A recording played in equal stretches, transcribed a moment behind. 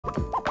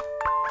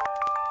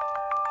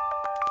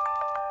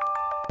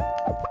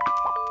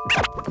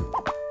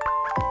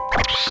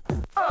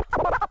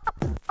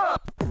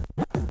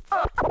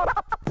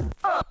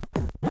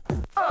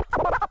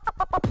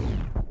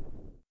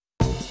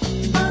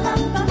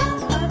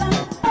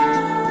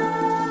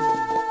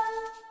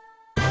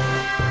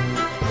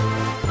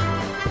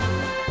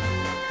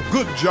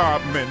Good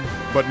job, men,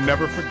 but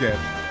never forget,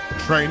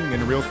 training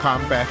and real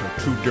combat are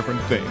two different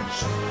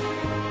things.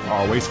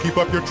 Always keep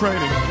up your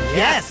training.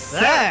 Yes,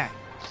 sir!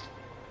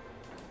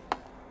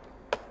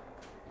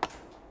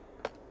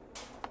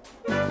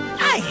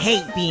 I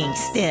hate being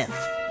stiff.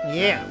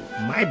 Yeah,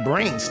 my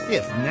brain's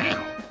stiff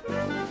now.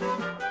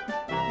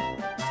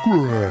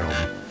 Scram.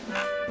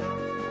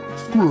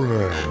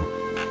 Scram.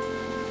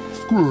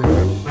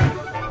 Scram.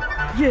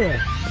 Yeah.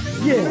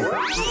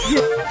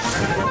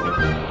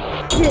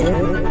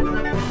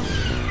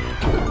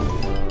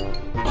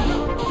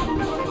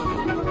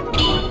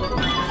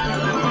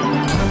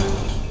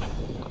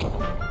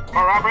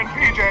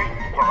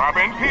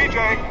 Parappa and PJ,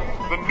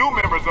 the new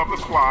members of the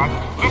squad,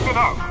 listen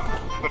up.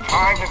 The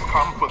time has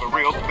come for the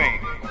real thing.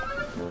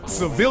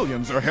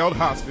 Civilians are held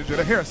hostage at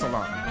a hair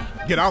salon.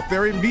 Get out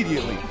there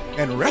immediately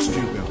and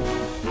rescue them.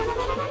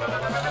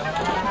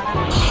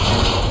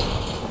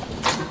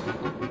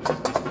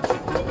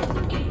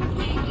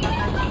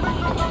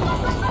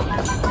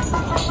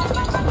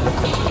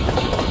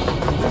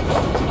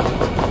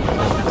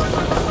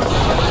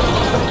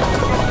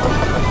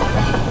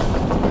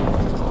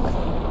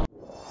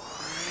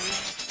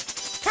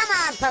 Come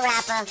on,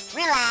 Parappa,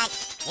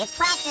 relax. It's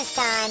practice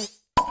time.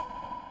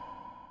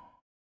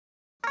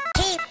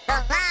 Keep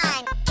the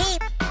line.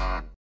 Keep.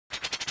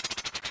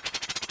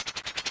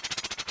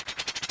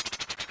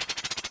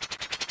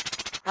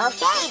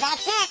 Okay,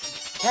 that's it.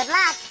 Good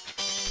luck.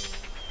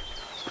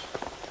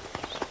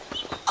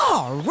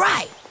 All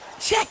right,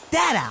 check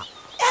that out.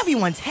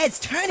 Everyone's head's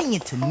turning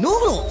into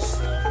noodles.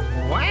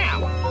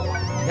 Wow,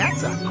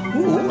 that's a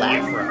cool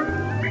afro.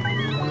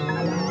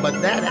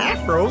 But that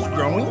afro's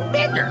growing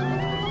bigger.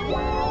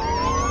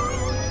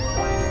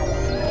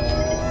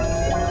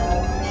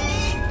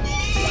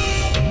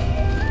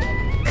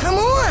 Come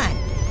on,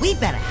 we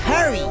better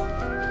hurry.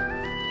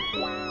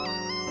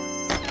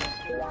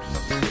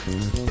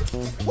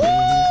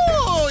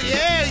 Oh,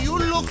 yeah, you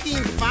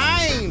looking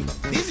fine.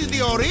 This is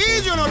the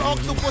original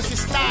octopus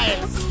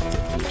style.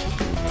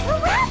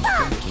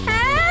 Parappa!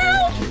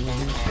 Help!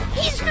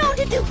 He's known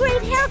to do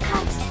great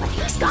haircuts, but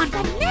he's gone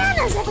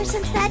bananas ever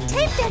since that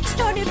tape deck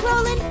started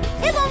rolling.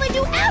 He'll only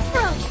do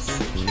afros.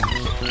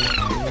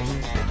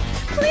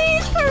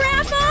 Please,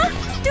 Parappa,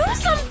 do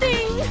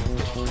something.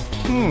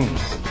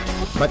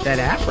 But that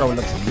afro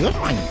looks good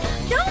on you.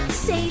 Don't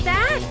say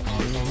that.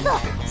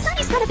 Look,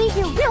 Sunny's gonna be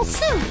here real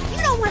soon.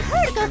 You don't want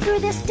her to go through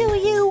this, do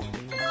you?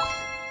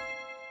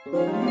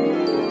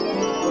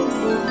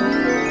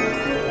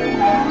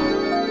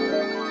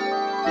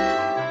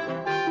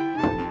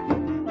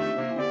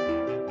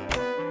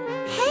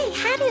 Hey,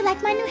 how do you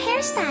like my new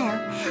hairstyle?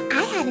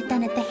 I had it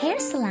done at the hair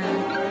salon.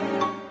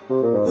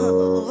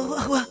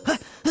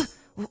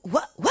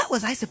 What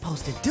was I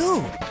supposed to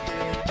do?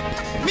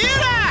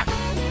 Mira!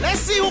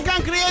 Let's see who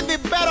can create the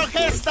better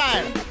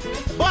hairstyle.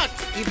 But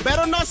it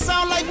better not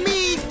sound like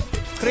me.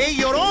 Create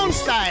your own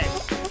style.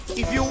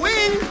 If you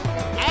win,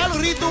 I'll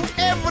redo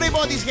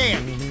everybody's hair.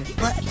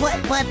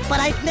 But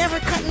I've never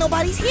cut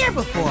nobody's hair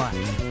before.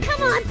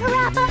 Come on,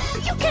 Parappa,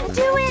 you can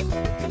do it!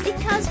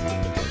 Because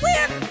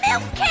we're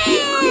milk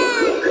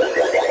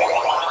cans!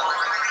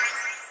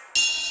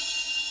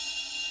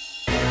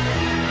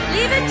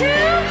 Leave it to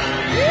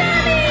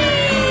Lenny!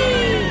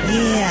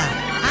 Yeah,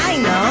 I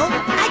know.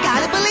 I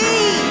gotta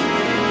believe.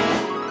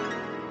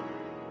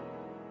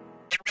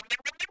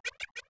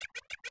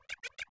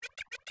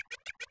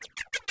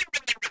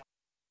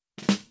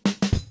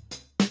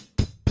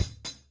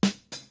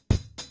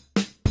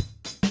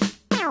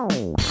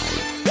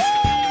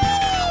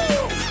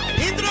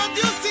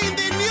 Introducing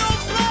the new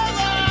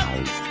flavor!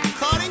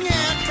 Cutting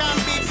hair can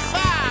be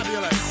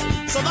fabulous.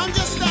 So don't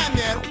just stand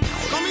there.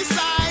 Come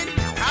inside,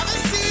 have a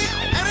seat,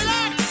 and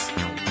relax.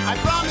 I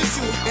promise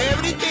you,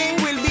 everything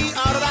will be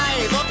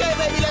alright. Okay,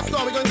 baby, let's go.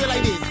 We're going to do it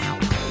like this.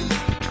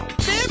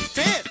 Trim,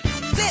 trim.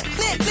 Flip,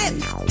 flip, flip.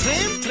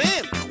 Trim,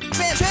 trim.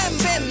 Trim, trim,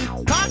 trim.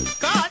 Cut,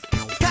 cut.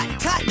 Cut,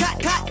 cut, cut,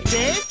 cut.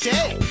 Shave,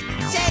 shave.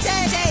 Shave,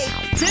 shave, shave.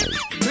 Trim,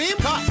 trim,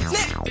 cut.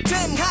 Snip,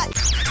 trim, cut.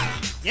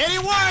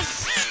 Getting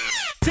worse.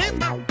 Trim,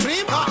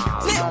 trim, cut.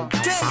 Snip,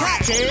 trim, cut.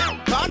 Shave,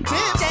 cut,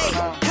 trim. Shave,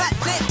 cut,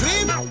 flip.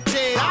 Trim,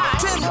 shave,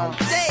 Trim,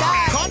 shave.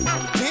 cut,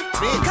 trim,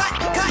 trim. Cut,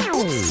 cut.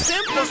 Oops.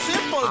 Simple,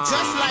 simple,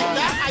 just like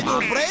that. I do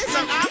braids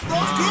and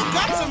afros, crew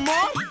cuts and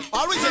more.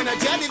 Always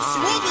energetic,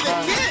 smooth with a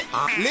kick.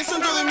 Listen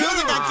to the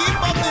music and keep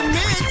up the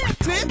mix.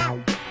 Tip,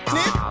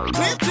 tip,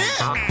 tip, tip.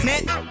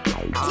 Snip,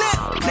 snip,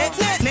 snip,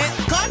 snip, snip.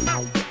 Cut,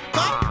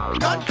 cut,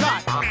 cut,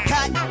 cut.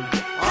 Cut,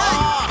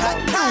 cut,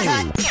 cut,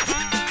 cut.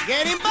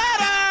 Getting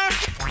better.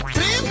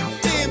 Trim,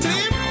 trim,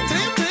 trim,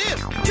 trim, trim.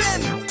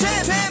 Trim,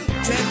 trim, trim,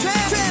 trim, trim,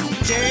 trim.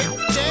 Shave,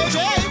 shave,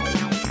 shave.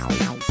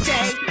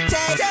 Shave,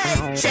 shave,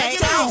 shave, shave,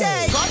 shave,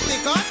 shave. Cut the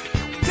cut.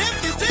 Tip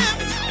the tip.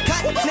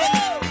 Cut, flip,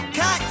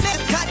 cut,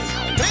 flip, cut.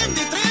 Trim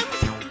the trim.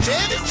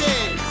 Shave the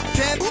shave.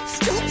 Trim, oops,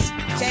 oops.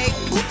 Shave,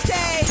 oops,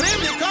 shave. Trim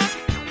the cut.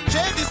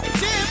 Shave the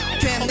tip.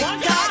 Trim the One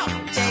cut. down.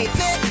 Shave,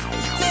 flip,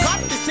 flip.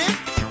 Cut the tip.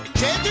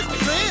 Shave the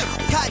trim.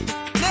 Cut,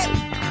 flip,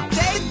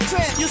 shave,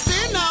 trim. You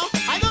see now,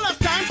 I don't have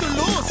time to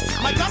lose.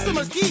 My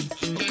customers keep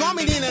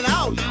coming in and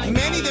out.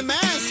 Many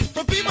demands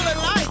for people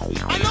alike.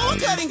 I know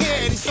what cutting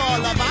hair is all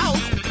about.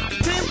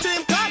 Trim,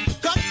 trim, cut,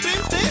 cut,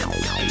 trim, trim.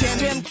 Trim,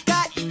 trim,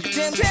 cut,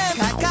 trim, trim,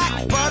 cut, cut.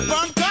 Burn,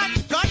 burn, cut,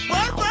 cut,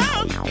 burn,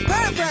 burn.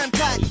 Perm, perm,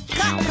 cut,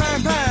 cut, perm,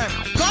 perm.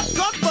 Cut,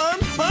 cut, burn,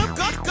 burn,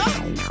 cut, cut.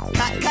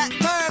 Cut, cut,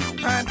 perm,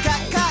 perm,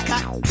 cut, cut,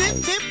 cut. Tip,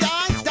 tip,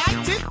 die, die,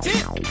 tip,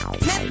 tip.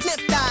 Snip, snip,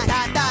 die,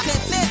 die, die,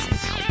 snip, snip.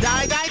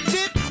 Die, die,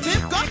 tip,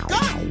 tip, cut,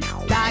 cut.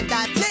 Die,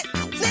 die, snip,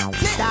 snip,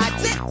 snip, die,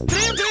 snip.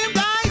 Trim, trim,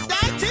 die,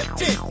 die, tip,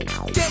 tip.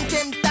 Trim,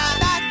 trim, die,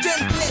 die,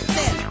 trim, snip,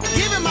 snip.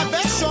 Give it my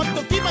best shot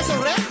to keep us a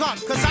red hot.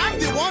 Cause I'm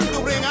the one to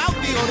bring out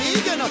the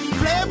original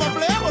flavor,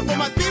 flavor for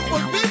my people,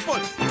 people.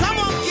 Come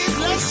on, kids,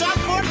 let's shot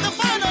for the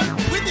final.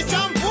 With the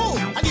shampoo,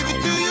 I give it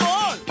to you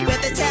all.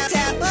 With the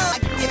shampoo, I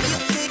give you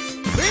six.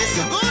 Is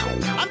you good?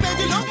 I bet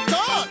you look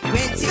tall.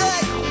 When she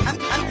good, I'm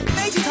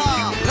made you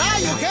tall. Dry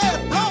your hair,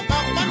 blow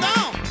up and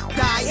down.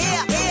 Die,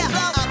 yeah,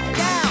 blow up,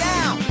 down,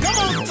 down. Come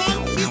on, son,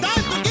 it's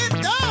time to get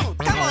down.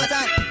 Come on,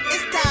 son,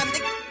 it's time to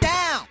get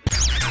down.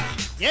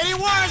 Getting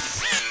worse.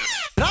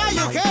 Dry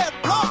your hair,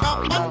 blow up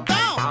and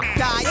down.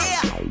 Die,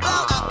 yeah,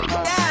 blow up,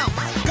 down.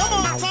 Come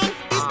on, son,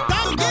 it's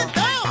time to get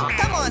down.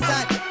 Come on,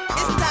 son,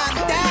 it's time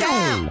to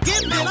down.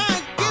 Keep the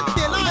line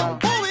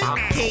moving.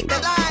 Keep the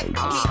line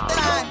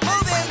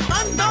moving.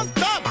 I'm not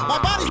stop, my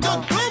body's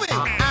just grooving.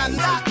 I'm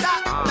not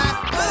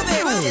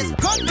moving. Just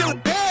Cut your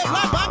hair,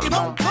 flat back in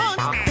up front.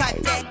 cut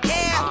that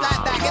hair, fly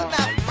back and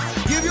up.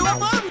 Give you a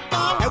fun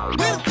now, and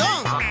we're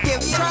done.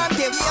 Give you time,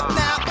 give you up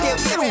now, give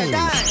you we're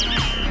done.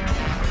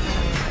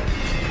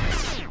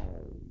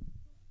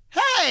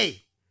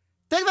 Hey!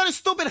 Take that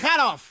stupid hat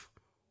off.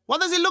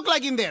 What does it look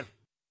like in there?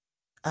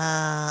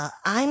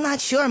 I'm not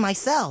sure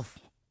myself.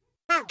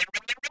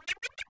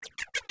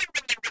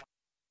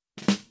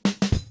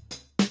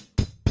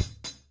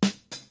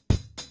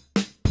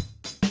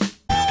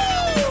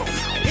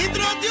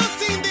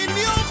 Introducing the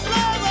new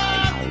flavor!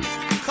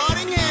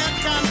 Cutting hair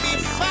can be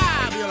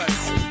fabulous.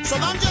 So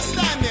don't just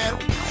stand there.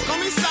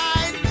 Come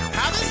inside,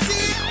 have a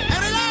seat,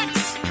 and relax.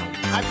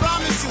 I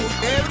promise you,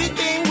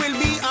 everything will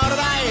be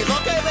alright.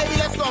 Okay, baby,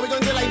 let's go. We're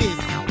going to do it like this.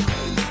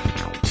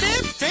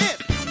 Tip, tip.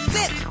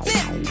 Zip,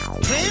 zip,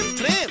 Trim,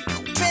 trim.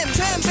 trim,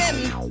 trim, trim.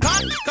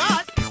 Cut,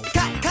 cut.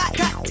 Cut, cut,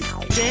 cut.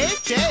 Shake,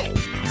 shake.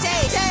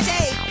 Shake, shake,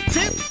 shake.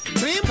 Tip,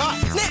 trim, cut.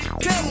 Snip,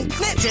 trim,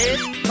 snip.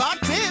 Shake, cut,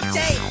 tip.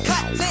 Shake,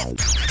 cut, snip.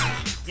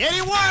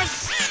 Getting worse.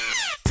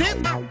 Tip,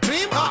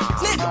 trim, cut.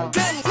 Snip,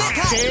 trim, snip,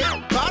 cut. Shake,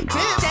 cut,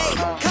 tip. Shake,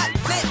 cut,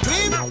 snip.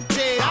 Trim,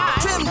 shake,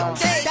 Trim,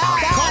 shake,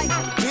 die. cut,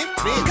 tip,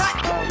 trim. Cut,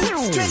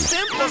 trim.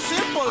 Simple,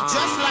 simple,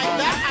 just like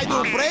that. I do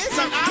braids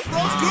and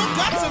afros, crew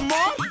cuts and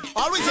more.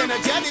 Always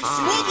energetic,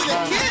 smooth with a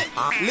kick.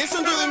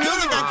 Listen to the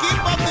music and keep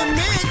up the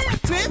mix.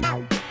 Snip,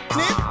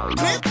 snip,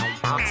 snip,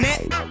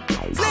 Snip,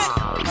 snip,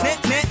 snip,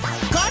 snip.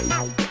 cut,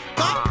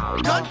 cut,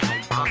 cut.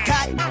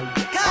 Cut,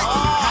 cut,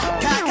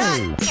 cut,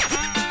 cut.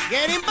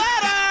 Getting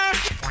better.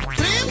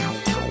 Trim,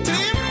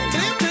 trim,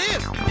 trim, trim.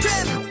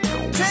 Trim,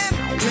 trim,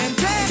 trim,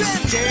 trim,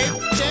 trim. Shake,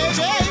 shake,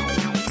 shake.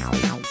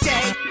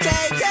 Shake,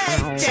 shake,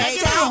 shake, shake,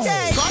 shake,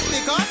 shake. Cut the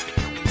cut.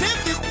 Tip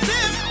the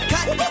tip.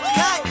 Cut,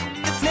 cut,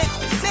 snip,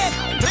 snip.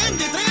 Trim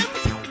the trim.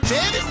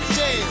 Shake the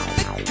shake.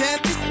 Trim,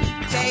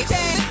 shake,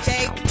 shake,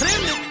 shake.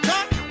 Trim the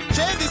cut.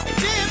 Shake the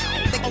tip.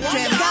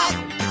 Trim, cut,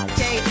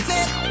 shake,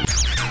 snip.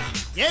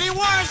 Getting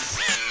worse.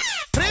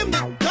 Trim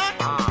the cut.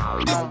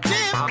 This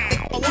tip.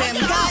 Trim,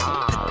 cut,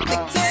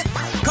 snip.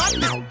 Cut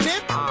this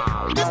tip.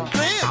 This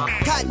trim.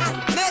 Cut,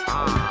 snip,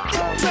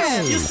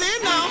 trim. You see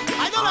now,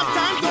 I don't have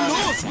time to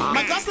lose.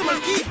 My customers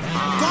keep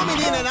coming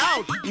in and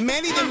out.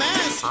 Many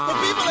demands for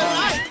people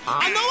alike.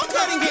 I know what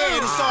cutting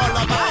hair is all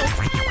about.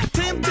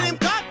 Trim, trim,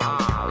 cut.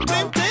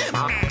 Trim, trim.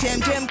 Trim,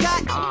 trim,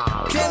 cut,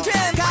 trim,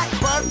 trim, cut.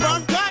 Burn,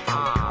 burn, cut.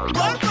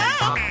 Burn, burn.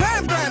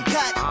 Perm, perm,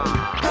 cut,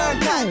 perm,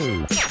 cut.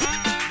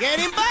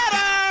 Getting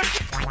better.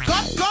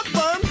 Cut, cut,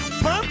 burn.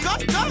 Burn,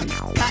 cut, cut.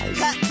 Cut,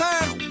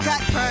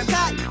 cut, perm,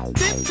 cut.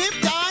 Tip, tip,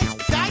 die.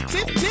 Die,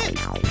 tip, tip.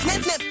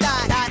 Snip, snip,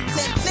 die, die,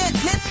 snip, snip,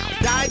 snip.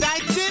 Die,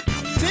 die, tip.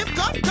 Tip,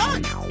 cut, cut.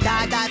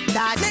 Die, die,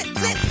 die, snip,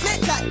 snip, snip,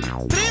 cut.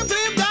 Trim,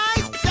 trim, die.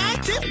 Die,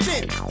 tip,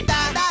 tip.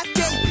 Die, die,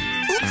 trim.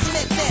 Oops,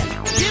 snip, snip.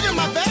 Give it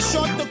my best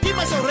shot to keep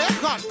us a red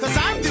hot. Cause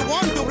I'm the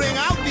one to bring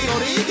out the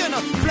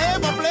original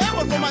flavor,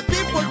 flavor for my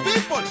people,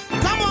 people.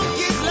 Come on,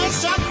 kids,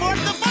 let's shot for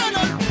the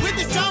final. With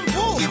the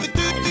shampoo, give it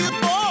to you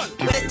all.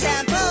 With a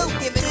shampoo,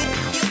 give it to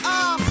you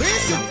all.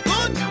 Is you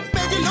good?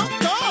 Make you look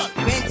tall.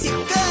 Rinse you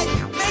good,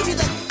 made you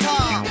look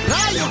tall.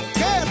 Dry your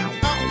hair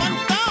up and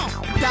down.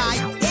 Die,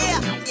 yeah,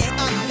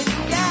 up and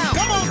down.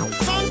 Come on,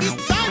 son, it's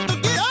time to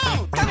get down.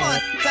 Come on,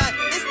 son,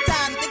 it's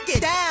time to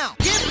get down.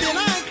 Keep the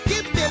line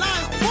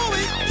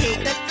moving. Keep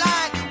the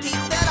line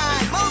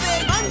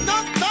moving. I'm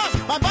not stop,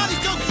 my body's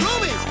just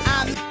grooving.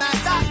 I'm not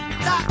stop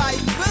by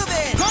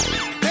moving. Cut,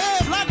 hair,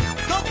 flat,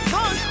 up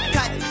front.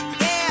 Cut,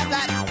 yeah,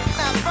 flat, up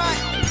front.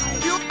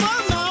 You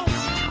burn now.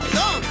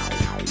 Done.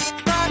 You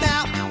burn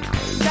out,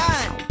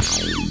 done.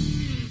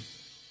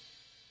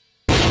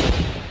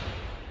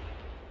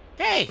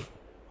 Hey,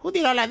 who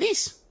did all of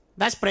this?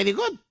 That's pretty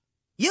good.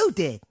 You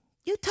did.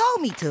 You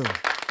told me to.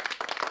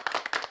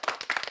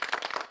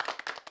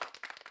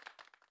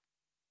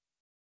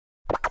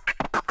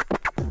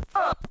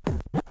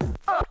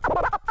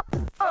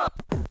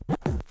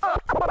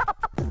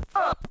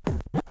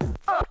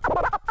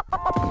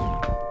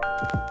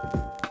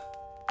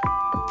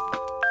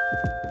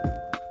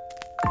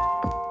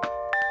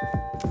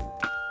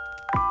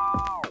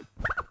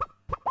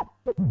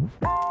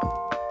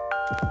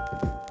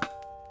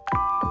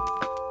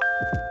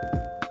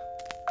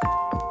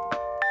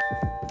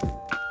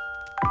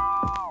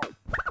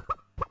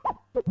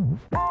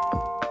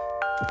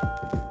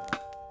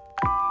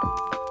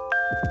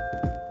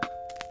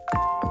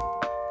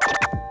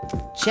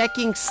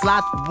 Checking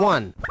slot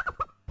 1.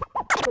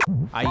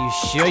 Are you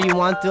sure you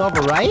want to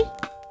overwrite?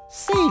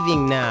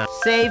 Saving now.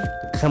 Save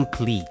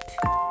complete.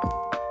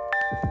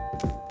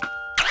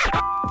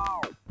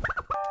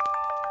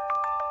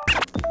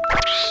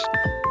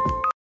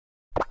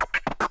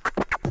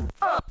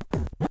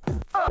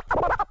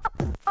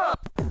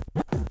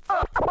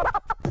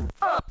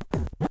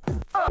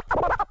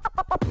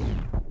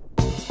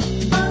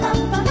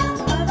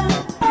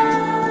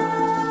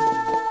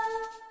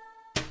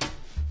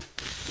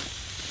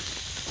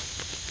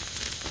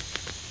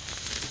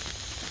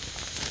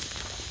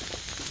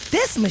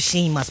 This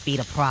machine must be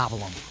the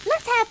problem.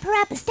 Let's have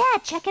Parappa's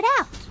dad check it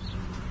out.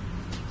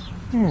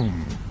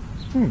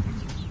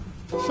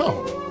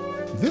 So,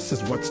 this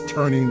is what's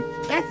turning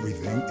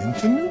everything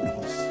into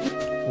noodles.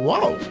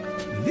 Whoa,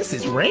 this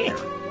is rare.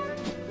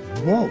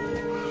 Whoa.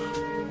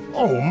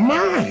 Oh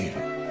my!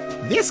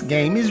 This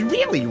game is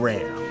really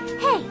rare.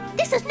 Hey,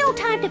 this is no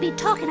time to be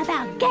talking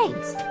about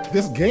games.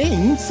 This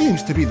game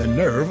seems to be the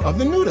nerve of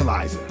the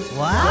noodleizer.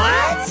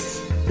 What?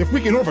 If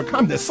we can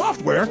overcome this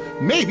software,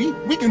 maybe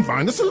we can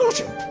find a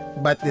solution.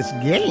 But this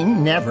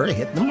game never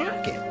hit the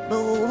market.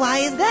 But why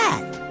is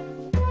that?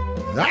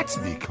 That's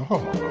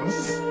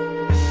because...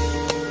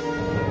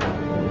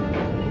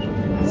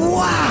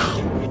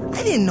 Wow!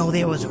 I didn't know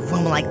there was a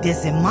room like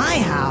this in my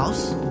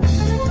house.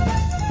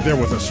 There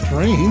was a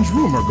strange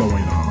rumor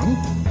going on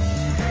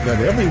that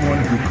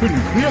everyone who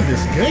couldn't clear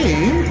this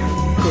game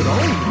could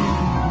only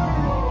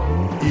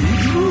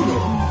eat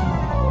noodles.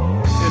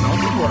 In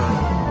other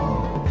words,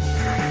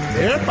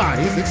 their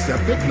bodies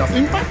accepted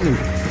nothing but noodles.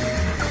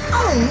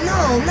 Oh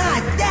no,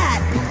 not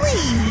that,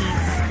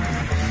 please!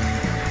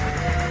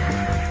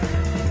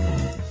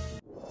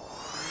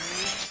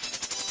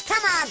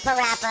 Come on,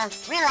 Parappa.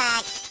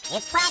 Relax.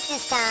 It's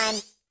practice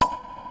time.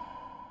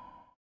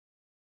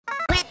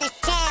 With the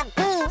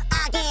shampoo,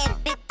 I'll give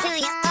it to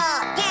you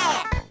all.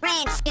 Yeah,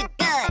 rinse you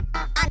good.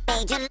 I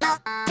made you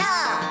look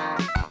tall.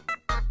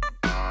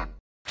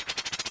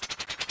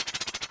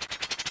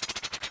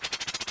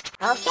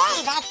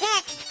 Okay, that's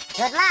it.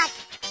 Good luck.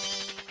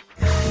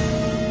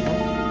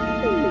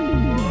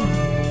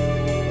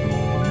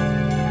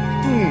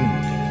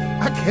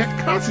 I can't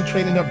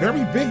concentrate in a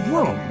very big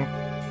room.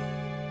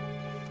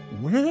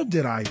 Where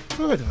did I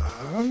put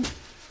her?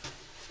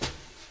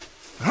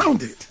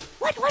 Found it.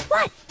 What?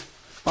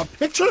 A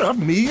picture of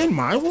me and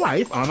my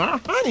wife on our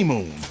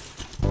honeymoon.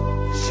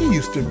 She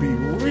used to be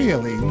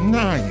really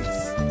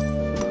nice.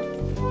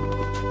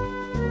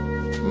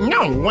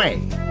 No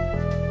way.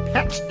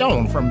 Pet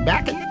stone from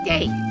back in the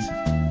days.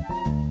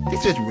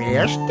 This is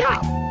rare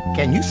stuff.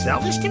 Can you sell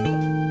this to me?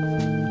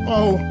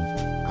 Oh,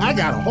 I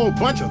got a whole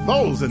bunch of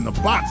those in the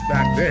box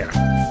back there.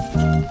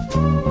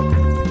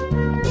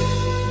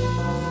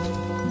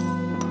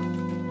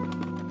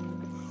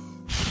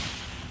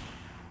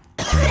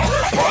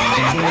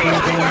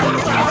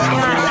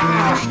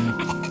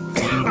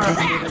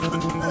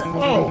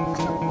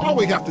 Oh, all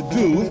we have to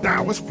do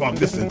now is plug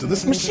this into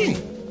this machine.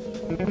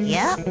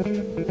 Yep.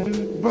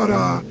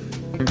 But,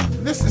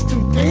 this is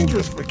too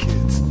dangerous for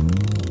kids.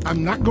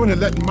 I'm not going to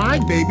let my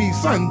baby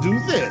son do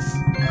this.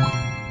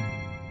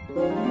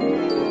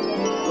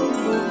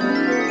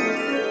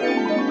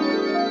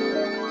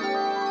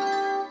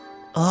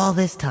 All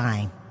this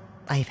time,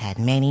 I've had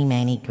many,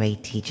 many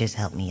great teachers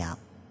help me out.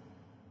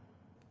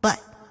 But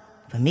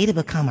for me to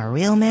become a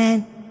real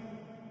man,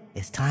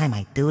 it's time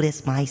I do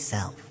this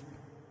myself.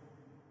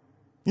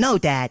 No,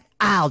 Dad,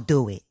 I'll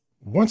do it.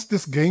 Once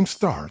this game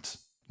starts,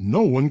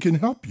 no one can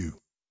help you.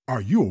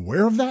 Are you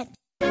aware of that?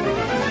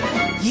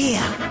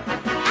 Yeah,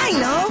 I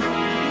know.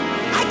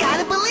 I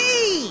gotta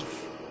believe.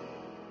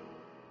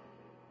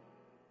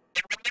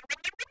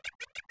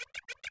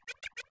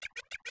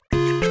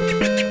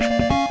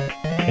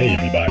 Hey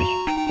everybody,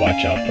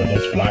 watch out for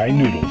those flying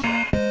noodles.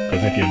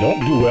 Cause if you don't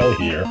do well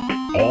here,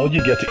 all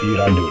you get to eat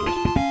are noodles.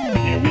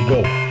 Here we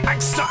go.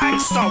 Extra,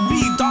 extra,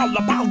 read all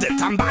about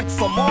it. I'm back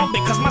for more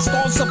because my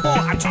store's a bore.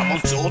 I travel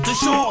shore to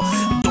shore,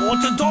 door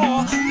to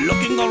door,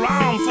 looking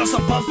around for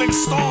some perfect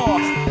store.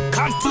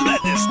 Cut to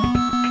lettuce,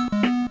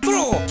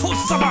 through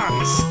toast the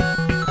buns.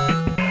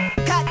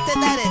 Cut the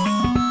lettuce.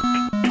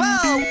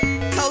 Whoa,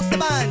 toast the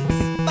buns.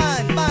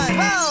 Bun,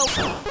 whoa.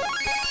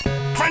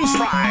 French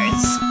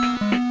fries,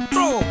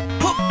 through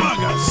cook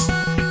burgers.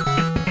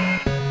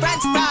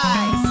 French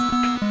fries.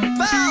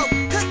 Whoa,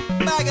 cooked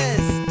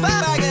burgers.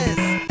 Burgers.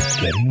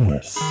 Getting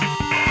worse.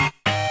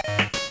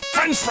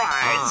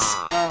 fries.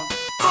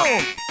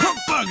 4. Cook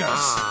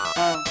burgers.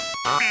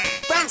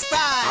 French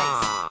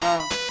fries.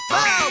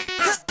 5.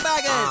 Cook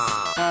burgers.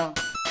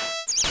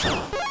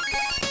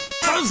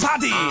 12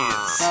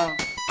 patties.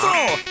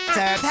 4.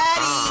 Serve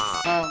patties.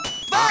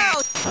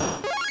 5.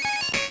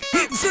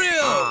 Heat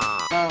grill.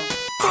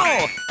 4.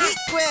 Heat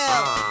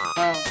grill.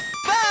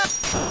 5.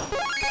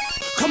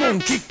 Come on,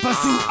 kick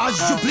passing as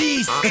you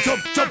please. The chop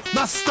chop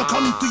master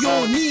come to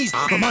your knees.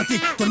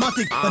 Romantic,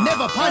 dramatic, but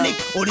never panic.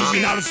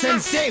 Original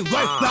sensei,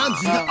 right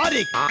bands in the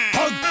attic.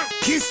 Hug,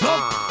 kiss,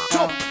 love,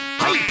 chop,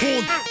 high,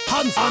 hold,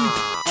 hands and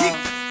kick.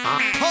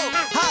 Hold,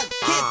 hug,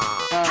 kiss,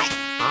 hike,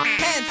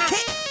 hands,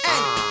 kick,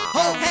 and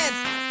hold hands.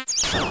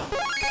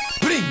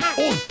 Bring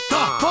on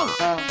the funk.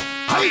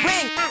 High,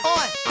 Bring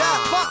on the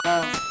funk.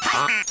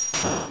 Hike,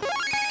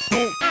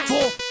 don't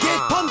forget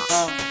punch.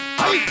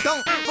 High,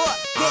 don't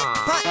forget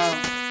punch.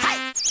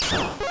 Hike,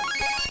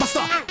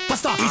 master,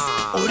 master is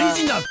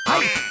original.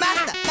 High,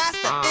 master,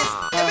 master is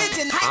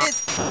original. Hike is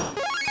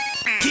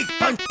kick,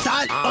 punch,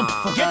 style,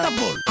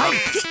 unforgettable. High,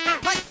 kick,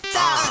 punch,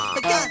 style,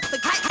 unforgettable.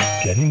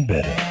 Hike. Getting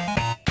better.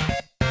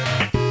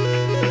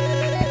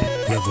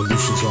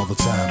 Revolutions all the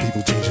time,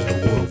 people changing the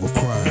world with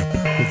crime,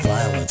 with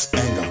violence,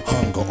 anger,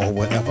 hunger, or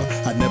whatever.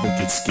 I never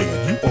get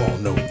scared, you all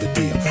know the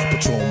deal.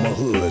 Patrol my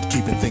hood,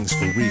 keeping things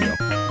for real.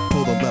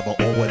 Pull the lever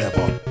or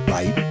whatever,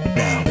 right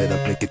now. Better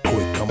make it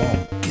quick, come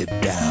on, get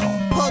down.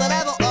 Pull the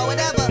lever or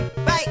whatever,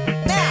 right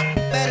now.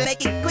 Better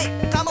make it quick,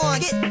 come on,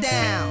 get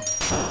down.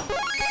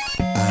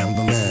 I'm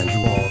the man,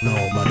 you all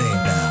know my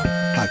name now.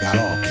 I got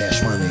all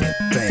cash money and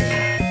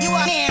fame. You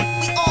are man,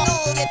 we all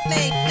know your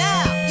name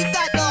now. You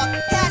got all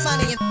cash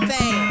money and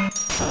fame.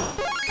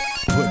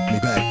 Put me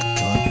back,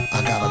 son,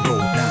 I gotta go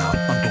now.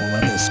 I'm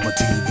gonna miss my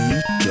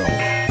TV show.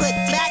 Put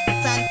back,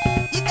 son,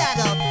 you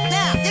gotta go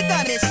now. You're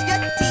gonna miss your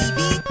TV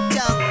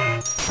show.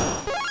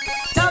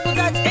 Double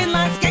dutch,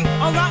 inline skate,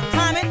 or rock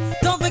climbing.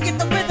 Don't forget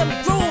the rhythm,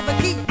 groove, and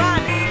keep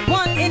rhyming.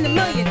 1 in a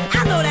million,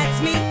 I know that's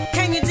me.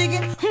 Can you dig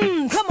it?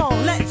 Come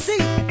on, let's see.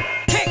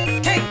 Kick,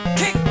 kick,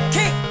 kick,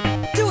 kick.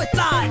 Do it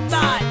side,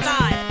 side,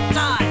 side,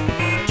 side.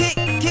 Kick,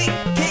 kick,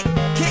 kick,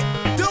 kick.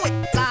 Do it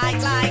side,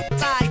 side,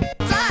 side,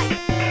 side.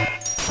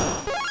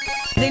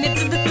 Lean it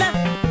to the left,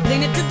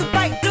 lean it to the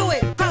right. Do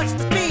it, crouch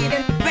the speed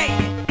and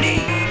baby.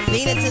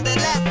 Lean it to the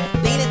left,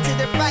 lean it to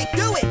the right.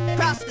 Do it,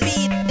 crouch the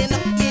speed and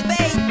up your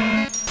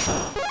baby.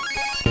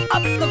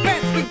 Up the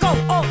ramps we go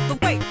all the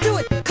way. Do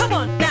it, come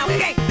on now, we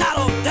ain't got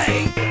all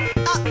day.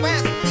 Up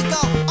ramps we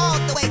go all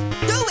the way.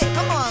 Do it,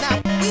 come on now,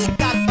 we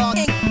got all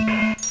day.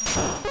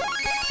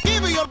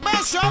 Give it your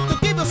best shot to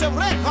keep yourself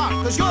red hot.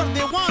 Cause you're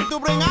the one to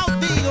bring out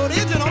the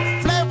original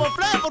flavor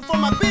for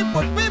my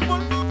people.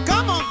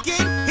 Come on,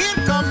 kid,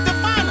 here comes the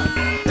final.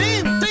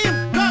 Team,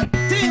 cut,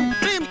 team,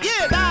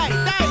 yeah, die,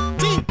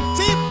 team,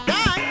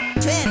 die.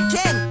 Twin,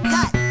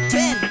 cut,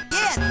 twin,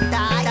 yeah,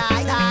 die,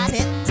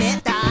 tin,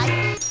 die.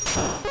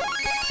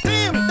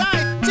 Team,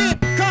 die, team,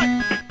 cut,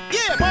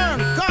 yeah, burn,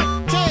 cut,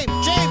 shave,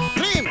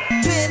 trim.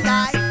 Twin,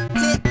 die,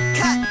 tin,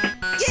 cut,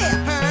 yeah,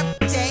 herb,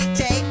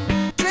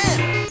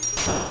 trim.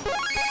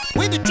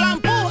 With the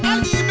shampoo,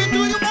 I'll give it to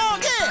you all,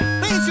 yeah.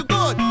 Rinse you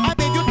good, I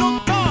bet you don't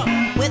talk.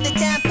 With the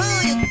shampoo,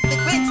 you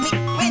rinse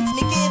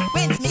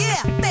me,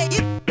 yeah, baby,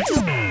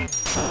 too.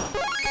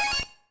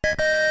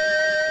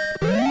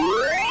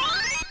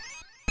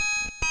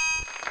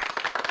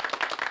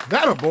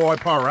 That a boy,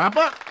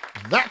 Parappa?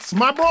 That's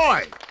my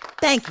boy.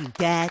 Thank you,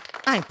 Dad.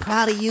 I'm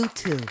proud of you,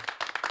 too.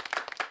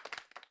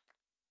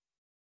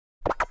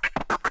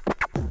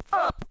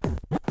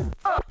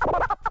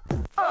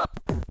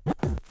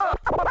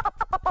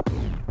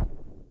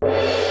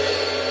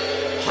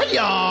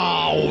 Hiya!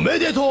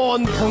 Omedetou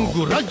and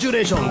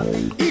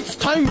congratulations! It's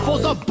time for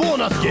the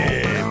bonus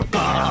game!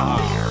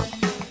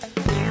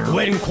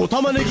 When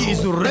Kotamanegi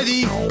is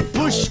ready,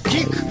 push,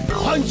 kick,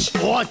 punch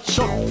or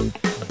chop.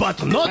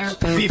 But not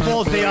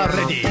before they are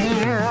ready.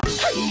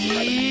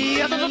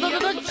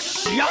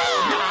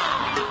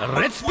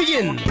 Let's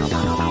begin!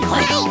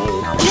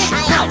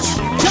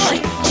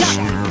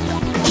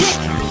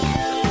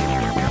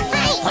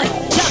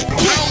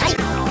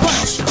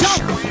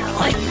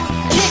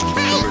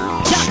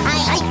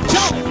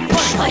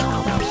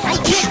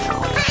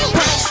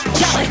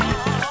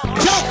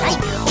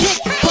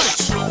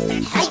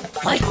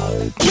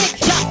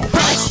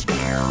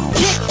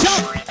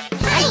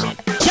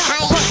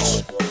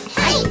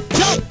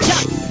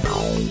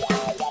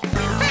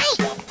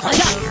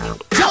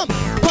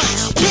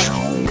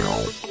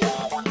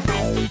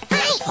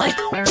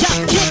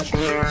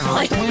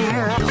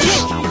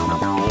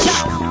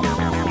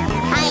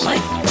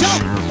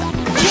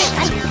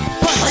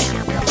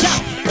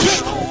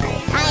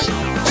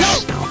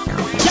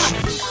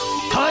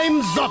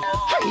 Time's up!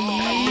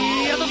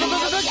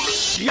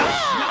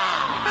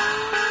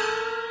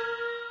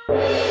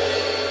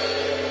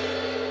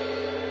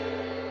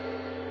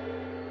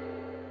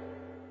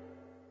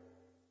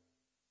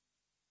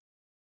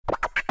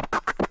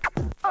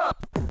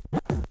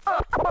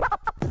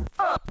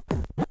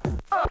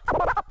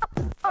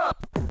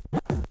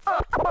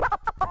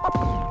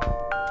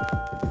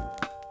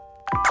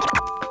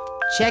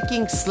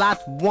 Checking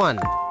slot 1.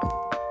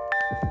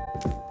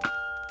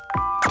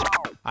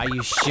 Are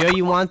you sure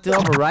you want to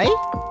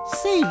overwrite?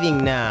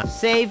 Saving now.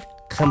 Save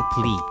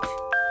complete.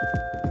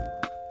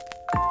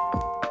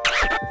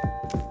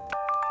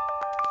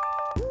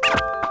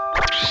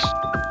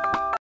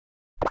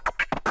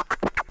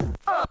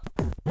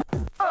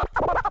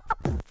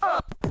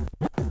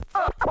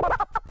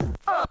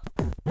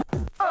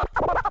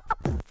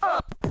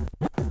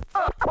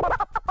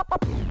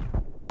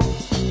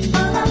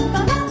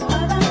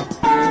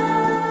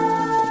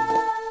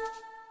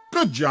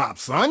 Good job,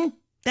 son.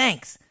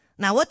 Thanks.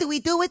 Now what do we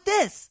do with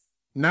this?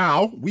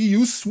 Now we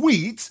use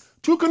sweets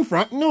to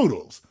confront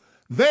noodles.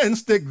 Then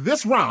stick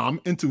this ROM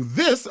into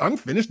this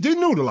unfinished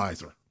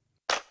denoodleizer.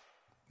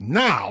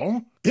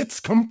 Now it's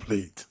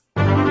complete.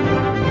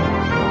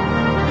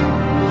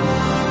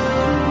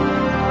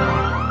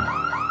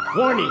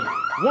 Warning!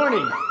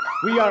 Warning!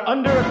 We are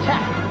under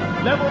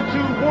attack! Level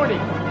 2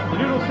 warning! The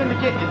Noodle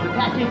Syndicate is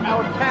attacking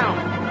our town!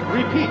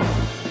 Repeat!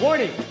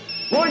 Warning!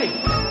 Warning!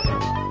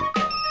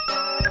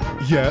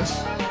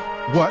 Yes?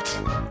 What?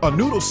 A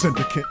Noodle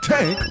Syndicate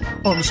tank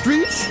on the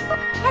streets?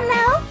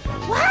 Hello?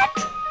 What?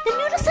 The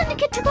Noodle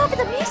Syndicate took over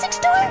the music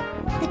store?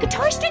 The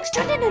guitar strings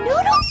turned into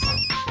noodles?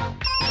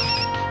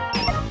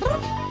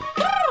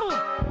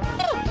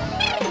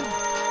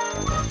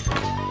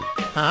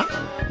 Huh?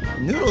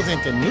 Noodles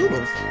into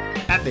noodles?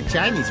 At the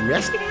Chinese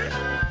restaurant?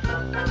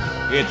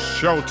 It's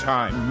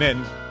showtime,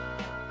 men.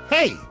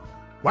 Hey,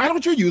 why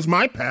don't you use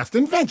my past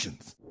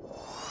inventions?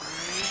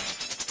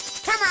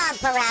 Come on,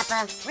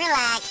 Parappa.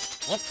 Relax.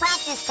 It's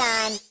practice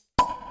time.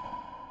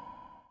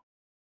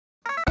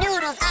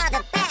 Noodles are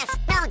the best,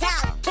 no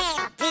doubt.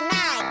 Can't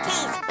deny.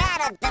 Taste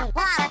better than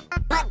water.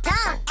 But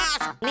don't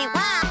ask me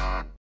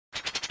why.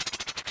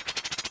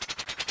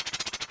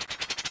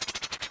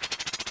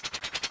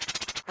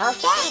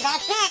 Okay,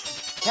 that's it.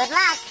 Good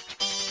luck.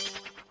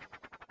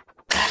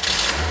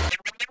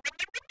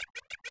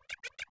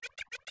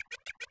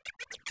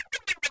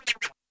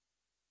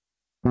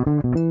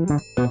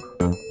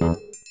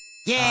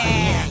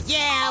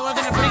 Yeah, we're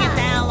gonna bring it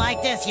down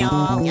like this, y'all.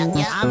 I'm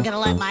gonna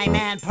let my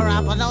man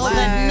Parappa know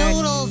that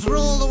noodles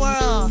rule the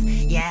world.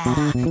 Yeah,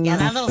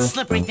 that little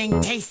slippery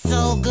thing tastes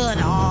so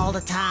good all the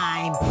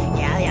time.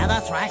 Yeah,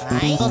 that's right.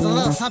 It goes a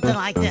little something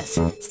like this.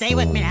 Stay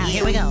with me now,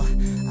 here we go.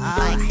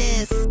 Like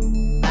this.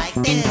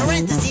 In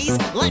parentheses,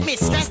 let me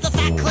stress the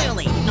fact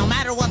clearly. No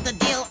matter what the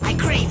deal, I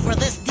crave for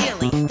this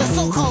dearly. The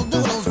so-called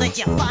noodles that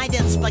you find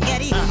in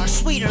spaghetti are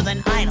sweeter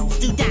than idols,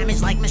 do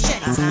damage like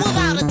machetes.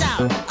 Without a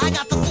doubt, I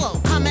got the flow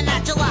coming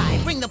at you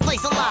live. Bring the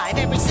place alive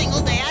every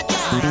single day I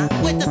jive.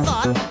 With the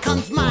thought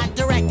comes my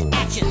direct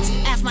actions.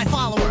 Ask my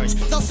followers,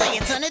 they'll say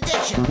it's an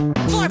addiction.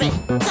 Florb it,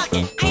 suck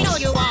it, I know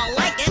you all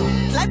like it.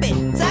 Slap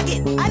it, suck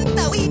it, I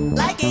know we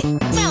like it.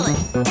 Smell it,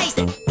 taste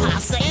it,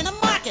 pasta in a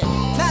market.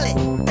 Smell it,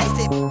 taste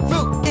it,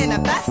 fruit in a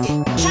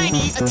basket.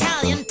 Chinese,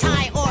 Italian,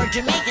 Thai, or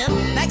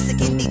Jamaican.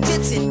 Mexican,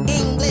 Egyptian,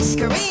 English,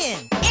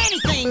 Korean.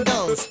 Anything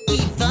goes,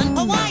 even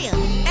Hawaiian.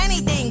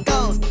 Anything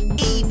goes,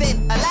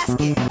 even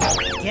Alaskan.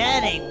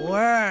 Getting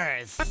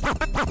worse.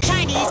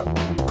 Chinese,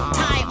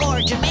 Thai,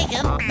 or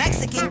Jamaican.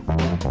 Mexican,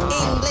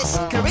 English,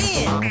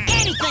 Korean.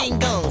 Anything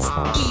goes,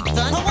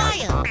 even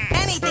Hawaiian.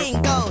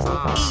 Anything goes,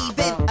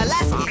 even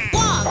Alaskan.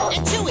 Long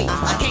and chewy,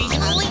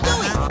 occasionally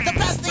gooey. The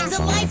best things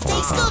in life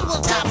taste good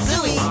will chop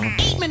suey.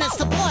 8 minutes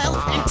to boil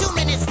and 2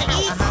 minutes to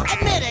eat.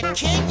 Admit it,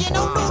 kid, you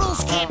know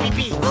noodles can't be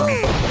beat.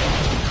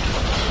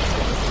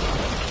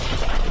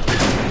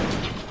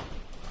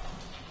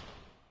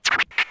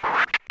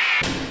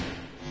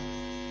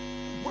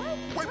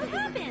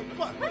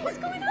 What's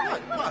going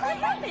on? What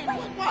happened?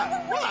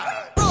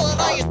 Roll it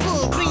on your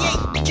spoon,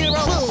 create your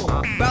own rule.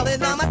 Roll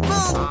it on my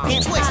spoon.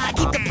 And twist, I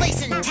keep the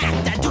place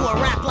intact. I do a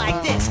rap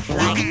like this. You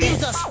can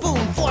use a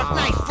spoon, fork,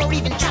 knife, or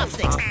even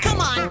chopsticks.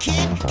 Come on,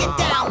 kid, get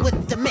down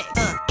with the mix.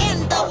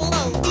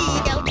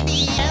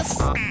 N-double-O-D-L-D-S.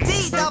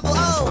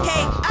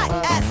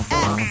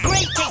 D-double-O-K-I-S-S.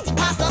 Great tasty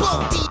pasta,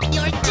 blow deep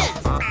your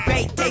chest.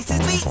 Great tasty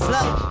sweet,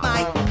 flow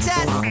my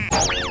chest.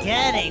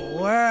 Getting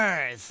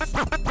worse.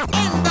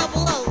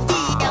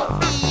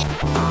 N-double-O-D-L-D.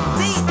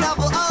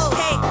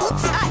 D-double-O-K,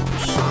 oops,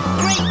 I-E.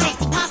 Great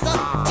tasty pasta,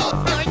 deep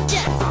your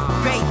chest.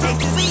 Great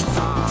tasty sweets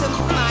to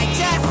my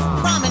chest.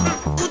 Ramen,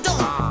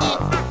 udon,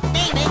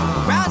 name it.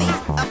 Brownies,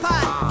 a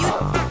pot, you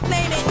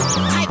name it.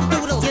 Type of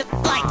noodles you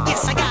like,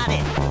 yes I got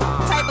it.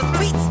 Type of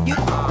sweets,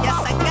 yes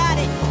I got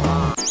it.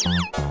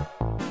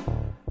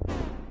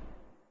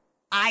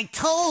 I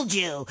told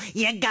you,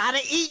 you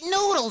gotta eat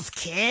noodles,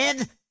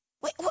 kid.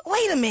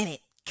 Wait a minute.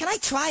 Can I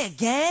try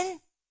again?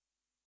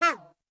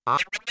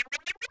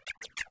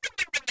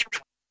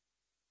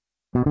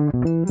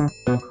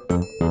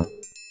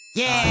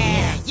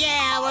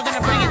 Yeah, we're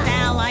gonna bring it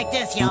down like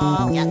this,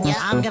 y'all.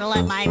 I'm gonna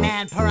let my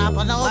man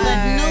Parappa know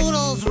that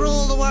noodles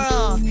rule the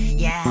world.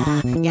 Yeah,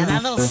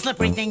 that little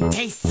slippery thing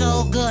tastes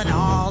so good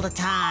all the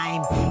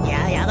time.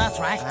 Yeah, that's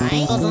right.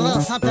 It goes a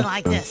little something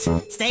like this.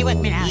 Stay with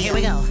me now, here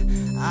we go.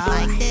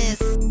 Like this.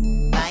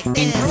 Like In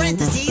this.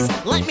 parentheses,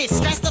 let me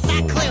stress the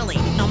fact clearly.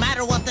 No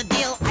matter what the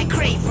deal, I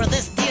crave for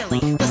this dearly.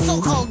 The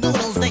so-called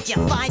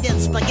refined in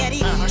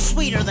spaghetti are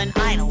sweeter than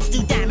idols,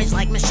 do damage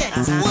like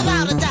machetes.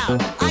 Without a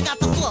doubt, I got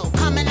the flow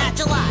coming at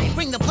you live.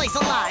 Bring the place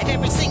alive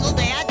every single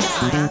day I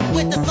jive.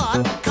 With the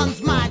thought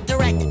comes my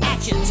direct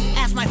actions.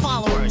 Ask my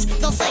followers,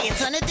 they'll say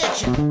it's an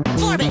addiction.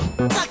 Florb it,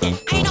 suck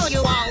it, I know you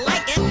all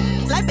like it.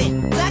 Slurp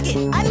it, suck it,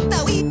 I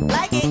know we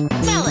like it.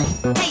 Smell it,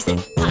 taste it,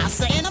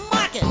 pasta in a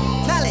market.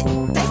 Smell it,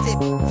 taste it,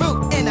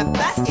 fruit in a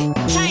basket.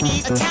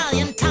 Chinese,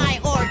 Italian, Thai,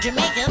 or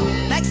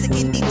Jamaican.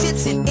 Mexican,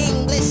 Egyptian,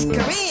 English,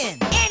 Korean.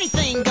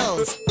 Anything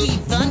goes,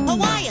 even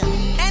Hawaiian.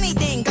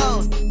 Anything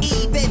goes,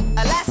 even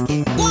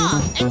Alaskan.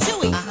 Long and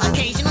chewy,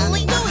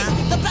 occasionally gooey.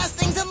 The best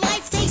things in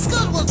life taste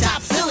good, we'll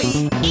chop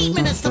suey. 8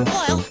 minutes to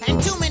boil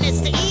and 2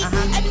 minutes to eat.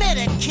 Admit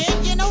it,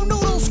 kid, you know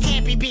noodles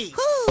can't be beat.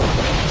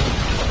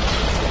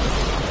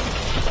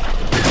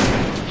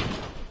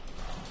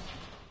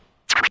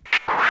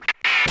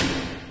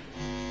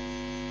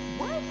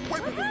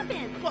 What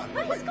happened?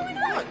 What's going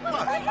on?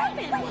 What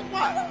happened?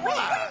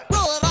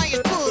 Roll it on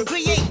your spoon,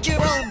 create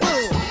your own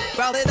boom.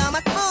 Roll it on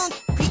my spoon,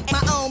 create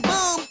my own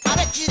boom. I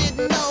bet you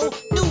didn't know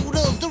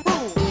noodles the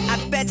rule. I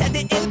bet you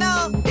didn't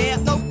know there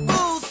are no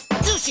rules.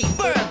 Sushi,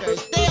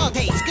 burgers, they all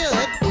taste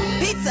good.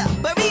 Pizza,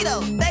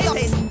 burritos, they all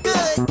taste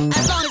good.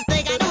 As long as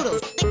they got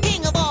noodles, the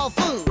king of all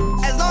food.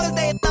 As long as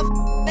they love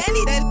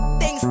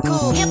anything's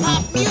cool.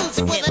 Hip-hop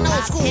music with an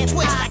old school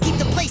twist. I keep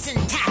the place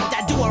intact,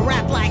 I do a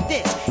rap like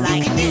this.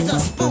 You can use a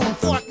spoon,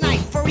 fork,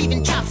 knife, or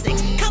even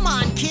chopsticks. Come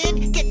on,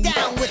 kid, get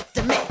down with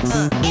the mix.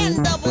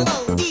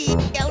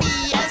 N-O-O-D-L-E-S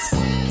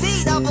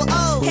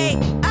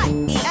T-O-O-K-I-E-S.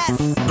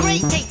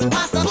 Great tasting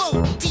pasta,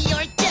 blow to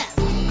your chest.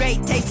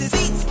 Great tasting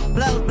sweets,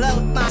 blow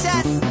my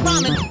chest.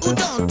 Ramen,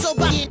 udon,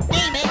 soba, you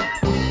name it.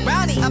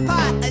 Brownie, a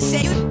pie, a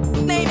shake, you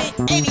name it.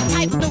 Any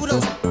type of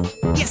noodles,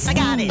 yes, I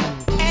got it.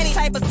 Any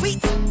type of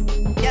sweets,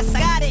 yes, I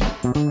got it.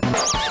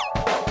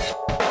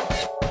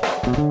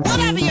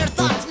 Whatever your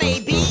thoughts may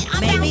be,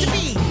 I'm bound to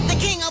be the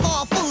king of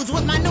all foods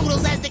with my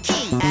noodles as the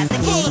key.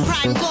 Full of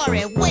pride and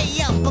glory,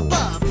 way up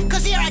above.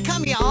 Cause here I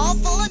come, y'all,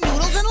 full of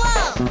noodles and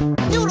love.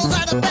 Noodles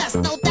are the best,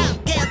 no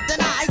doubt, can't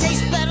deny.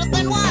 Taste better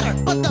than water,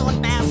 but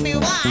don't ask me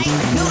why.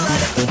 Noodles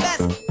are the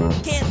best,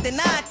 can't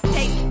deny.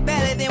 Taste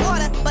better than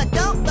water, but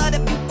don't let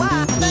it be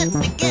why. Then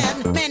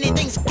again, many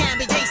things can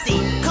be tasty.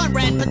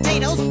 Cornbread,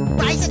 potatoes,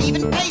 rice, and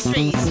even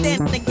pastries.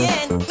 Then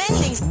again, many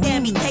things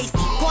can be tasty.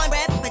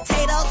 Cornbread,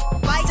 potatoes,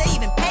 rice, and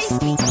even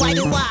pastries. Why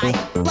do I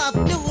love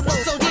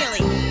noodles so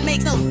dearly?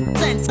 Makes no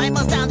sense, I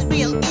must sound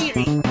real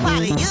eerie. Why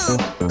do you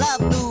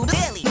love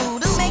noodles?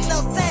 Noodles makes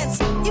no sense.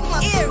 You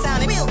my ears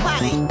sounding real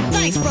potty.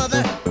 Thanks,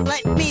 brother.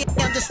 Let me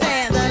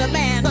understand that a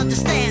man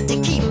understands to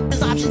keep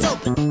his options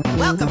open.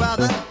 Welcome,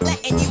 brother.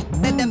 Letting you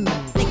let them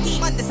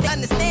keep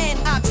understand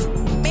options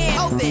man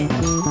open.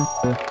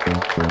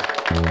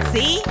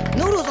 See?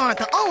 Noodles aren't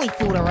the only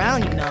food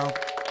around, you know.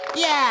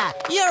 Yeah,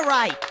 you're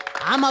right.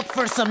 I'm up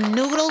for some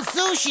noodle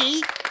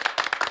sushi.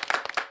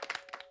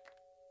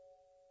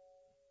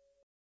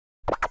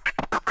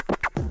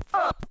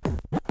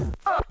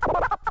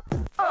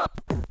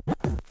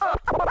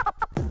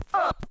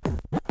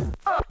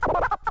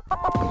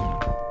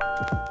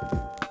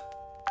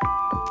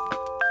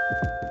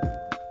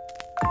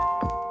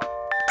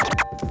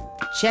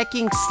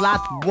 Checking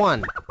slot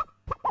 1.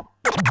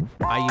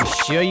 Are you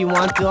sure you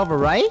want to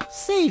overwrite?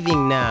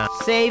 Saving now.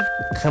 Save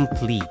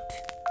complete.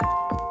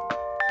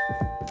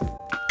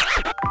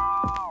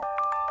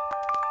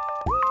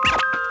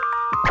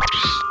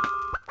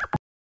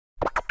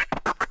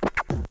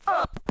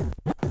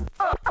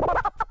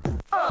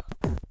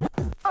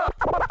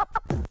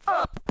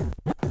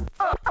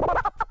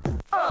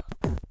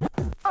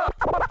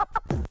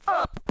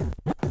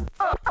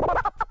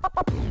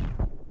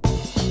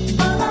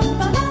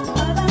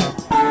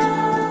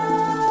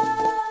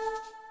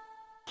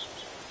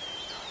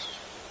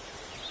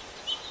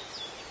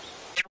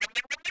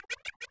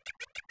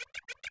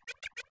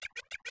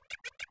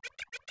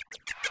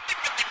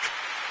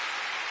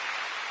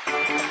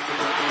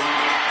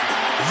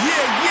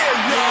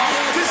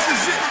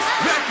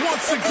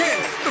 once again,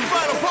 the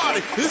final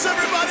party. Is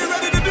everybody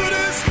ready to do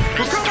this?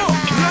 Well, come on,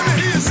 let me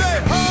hear you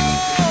say ho.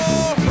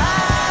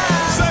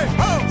 Say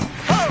ho,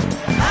 ho,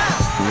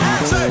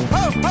 say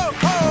ho, ho,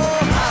 ho.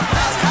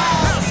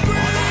 Now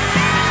scream.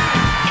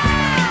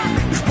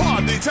 It's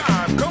party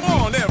time. Come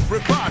on,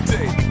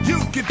 everybody. You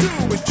can do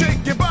is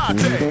shake your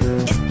body.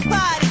 It's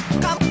party.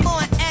 Come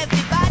on,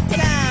 everybody.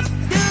 Time.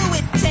 Do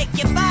it. Shake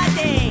your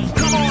body.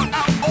 Come on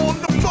out on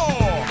the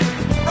floor.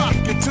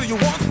 Rock it till you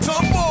want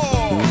some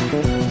more.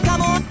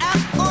 Come on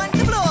out on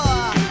the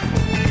floor.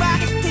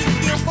 Rock it till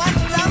you want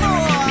some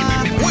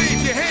more.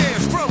 Wave your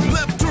hands from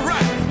left to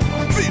right.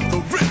 Feel the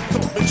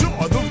rhythm,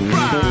 enjoy the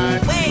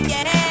ride. Wave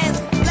your hands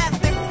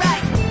left and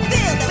right.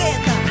 Feel the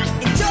rhythm,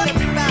 enjoy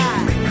the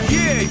ride.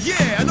 Yeah,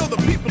 yeah, I know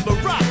the people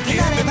are rocking.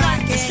 The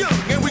night is young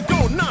and we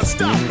go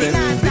non-stop. People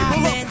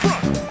up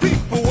front,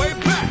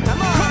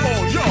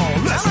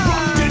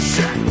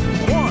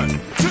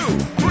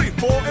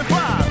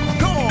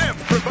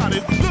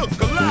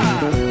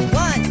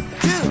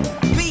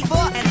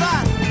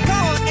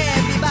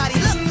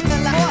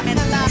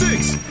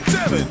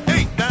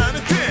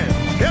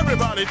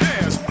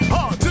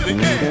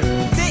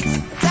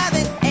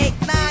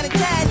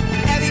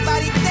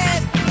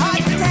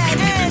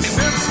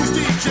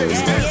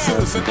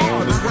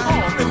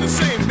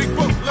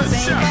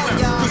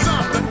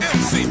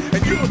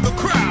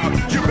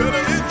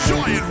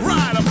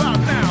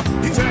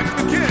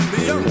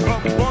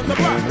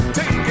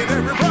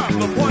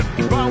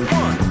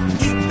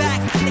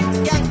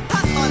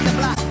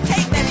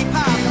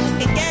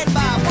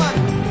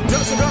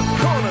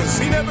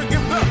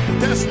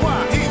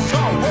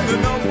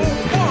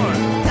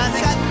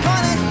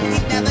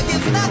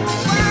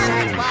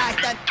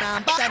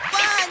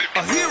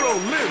 A hero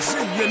lives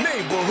in your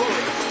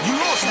neighborhood. You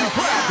lost your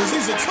pride cause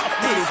he's a tough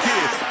little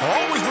kid.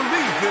 Always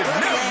believe it,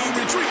 never you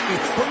retreating.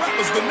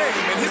 Parappa's the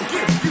name and he'll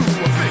give you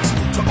a fix.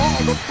 To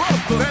all the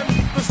brothers and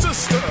the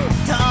sisters.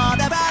 To all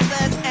the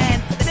brothers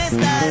and the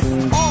sisters.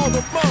 All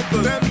the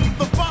mothers and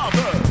the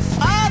fathers.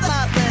 All the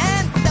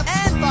mothers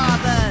and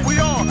fathers. We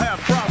all have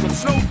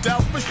problems, no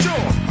doubt for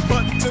sure.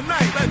 But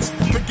tonight, let's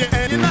forget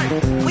and unite.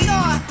 We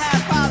all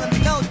have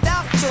problems, no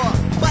doubt, sure.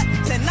 But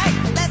tonight,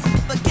 let's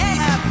forget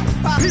have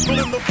problems. People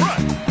in the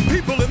front,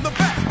 people in the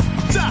back.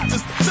 Side to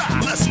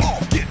side, let's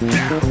all get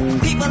down.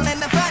 People in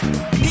the front,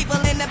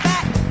 people in the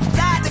back.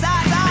 Side to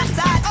side, side,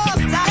 side, all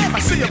sides. I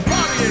see a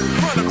party in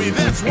front of me,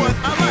 that's what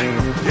I like.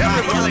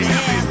 Everybody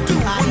happy,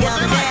 doing what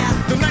they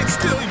like. The night's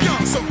still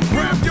young, so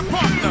grab your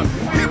partner.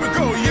 Here we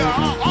go,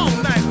 y'all, all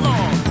night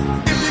long.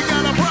 If you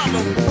got a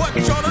problem, what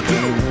you gonna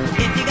do?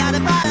 If you got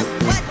a problem,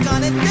 what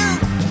gonna do?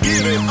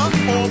 Give it up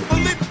or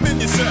believe in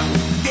yourself.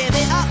 Give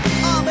it up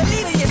or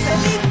believe in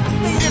yourself.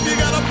 If you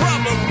got a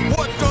problem,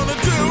 what gonna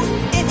do?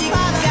 If you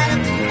got a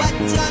what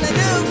you gonna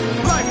do?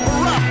 Like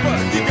Parappa,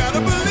 you gotta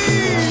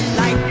believe.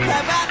 Like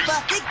Parappa,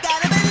 you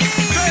gotta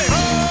believe. Say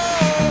ho,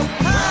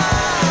 Ho,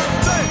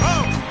 say ho,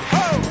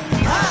 ho,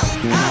 ho,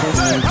 ho,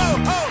 say ho,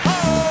 ho, ho.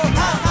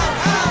 ho, ho,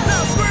 ho.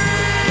 Now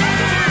scream.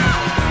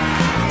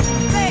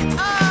 Say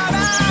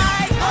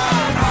alright.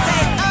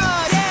 Say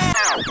oh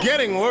yeah.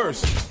 Getting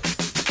worse.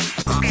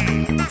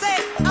 Say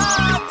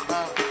oh.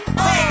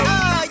 Say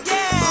oh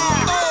yeah.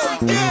 Oh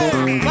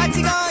yeah. What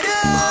you gonna do?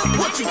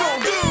 What you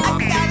gonna do? I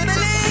gotta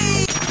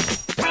believe.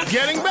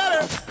 Getting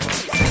better.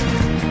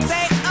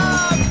 Say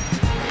oh.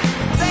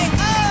 Say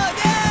oh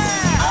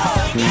yeah.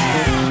 Oh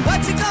yeah.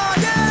 What you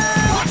gonna do?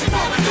 What you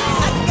gonna do?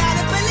 I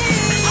gotta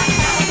believe.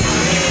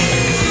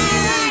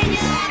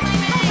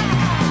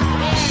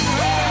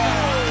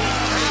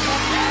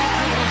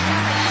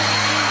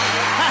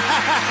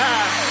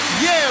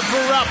 Yeah,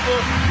 Parappa,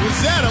 was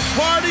that a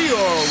party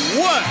or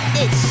what?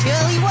 It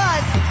surely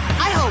was.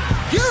 I hope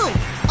you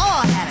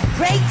all had a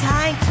great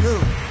time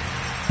too.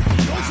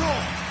 What's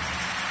on?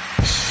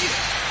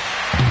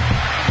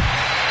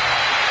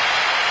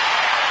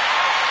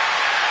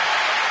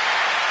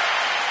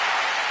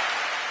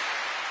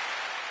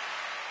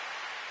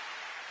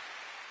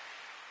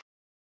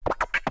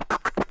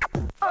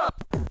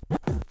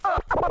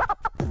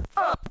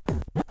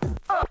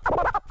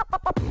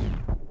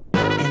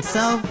 And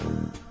so,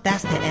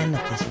 that's the end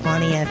of this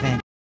funny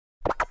event.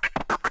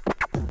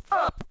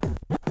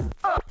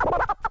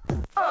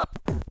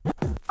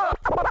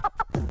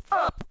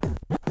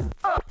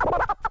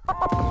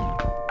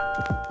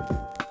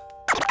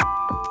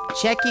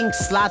 Checking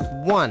slot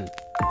 1.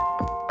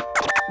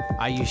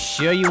 Are you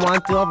sure you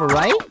want to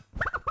overwrite?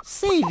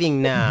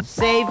 Saving now.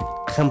 Save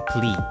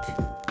complete.